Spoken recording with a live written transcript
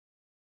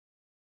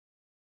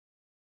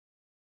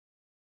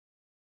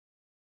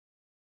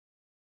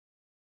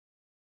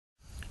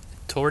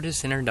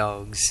Tortoise and her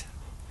dogs.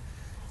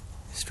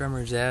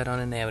 Strummer's out on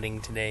an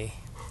outing today,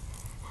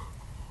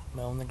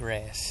 mowing the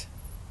grass.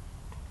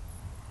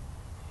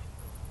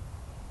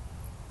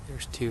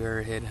 There's two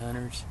arrowhead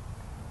hunters.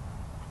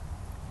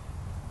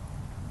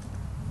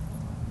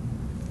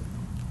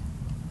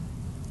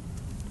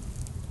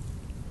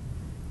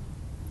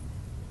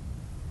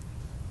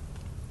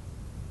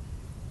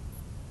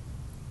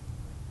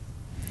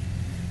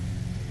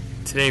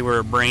 Today we're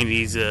at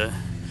Brandy's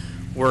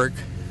work.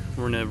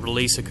 We're going to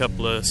release a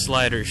couple of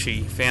sliders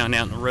she found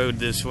out in the road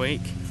this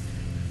week.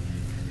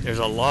 There's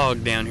a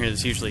log down here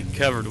that's usually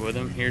covered with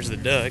them. Here's the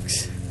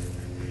ducks.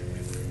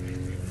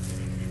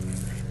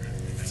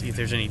 See if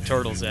there's any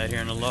turtles out here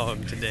on the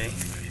log today.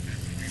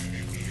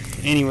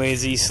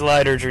 Anyways, these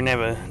sliders are going to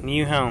have a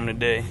new home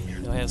today.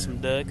 They'll have some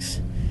ducks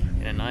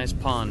and a nice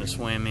pond to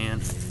swim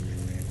in.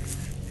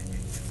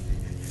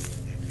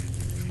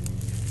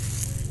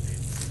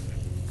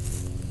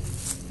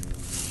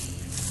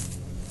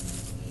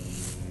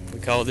 We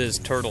call this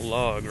turtle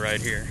log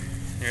right here.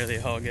 There they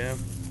all go.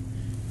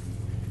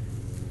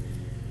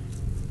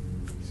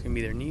 It's gonna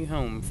be their new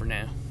home for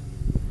now.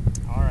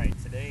 Alright,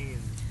 today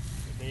is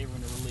the day we're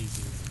gonna release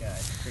this guy.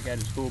 Check out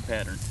his full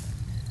pattern.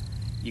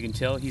 You can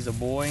tell he's a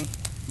boy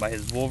by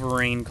his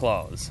wolverine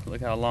claws.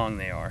 Look how long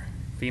they are.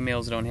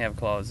 Females don't have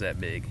claws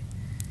that big.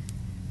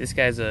 This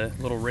guy's a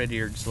little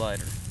red-eared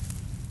slider.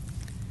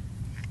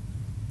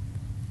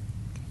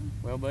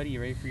 Well, buddy, you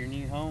ready for your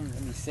new home?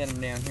 Let me set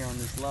him down here on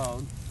this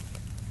log.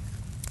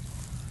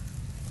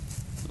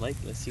 Blake,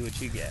 let's see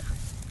what you got.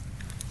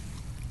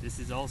 This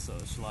is also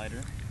a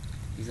slider.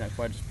 He's not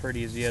quite as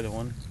pretty as the other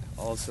one.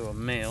 Also a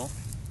male.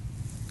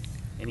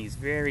 And he's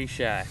very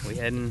shy. We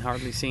hadn't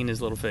hardly seen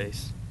his little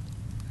face.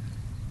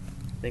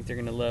 I think they're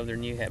going to love their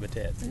new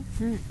habitat.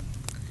 You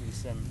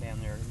set him down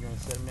there. You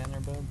want to set him down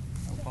there, bud?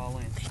 Don't fall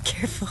in. Be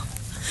careful.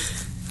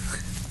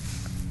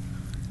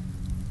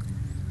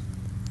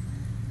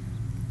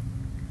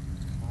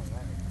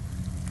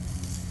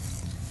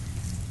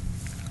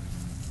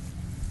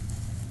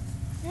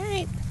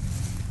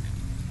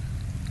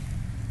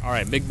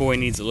 Alright, big boy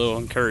needs a little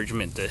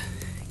encouragement to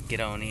get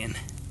on in.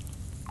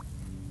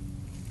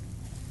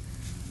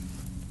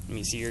 Let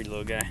me see your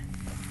little guy.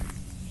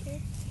 Sure.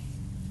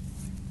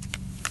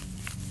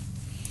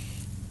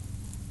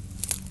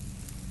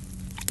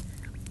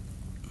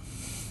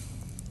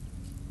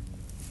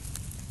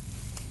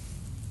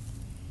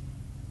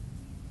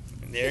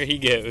 There he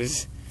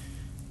goes.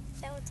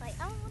 That one's like,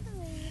 I don't want to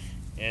leave.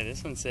 Yeah,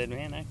 this one said,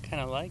 man, I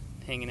kind of like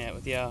hanging out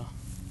with y'all.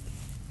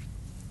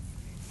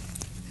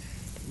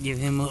 Give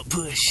him a little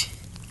push.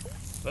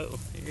 Whoa,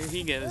 here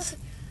he goes.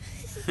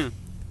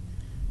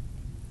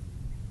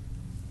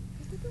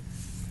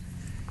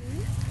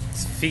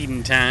 It's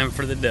feeding time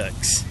for the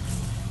ducks.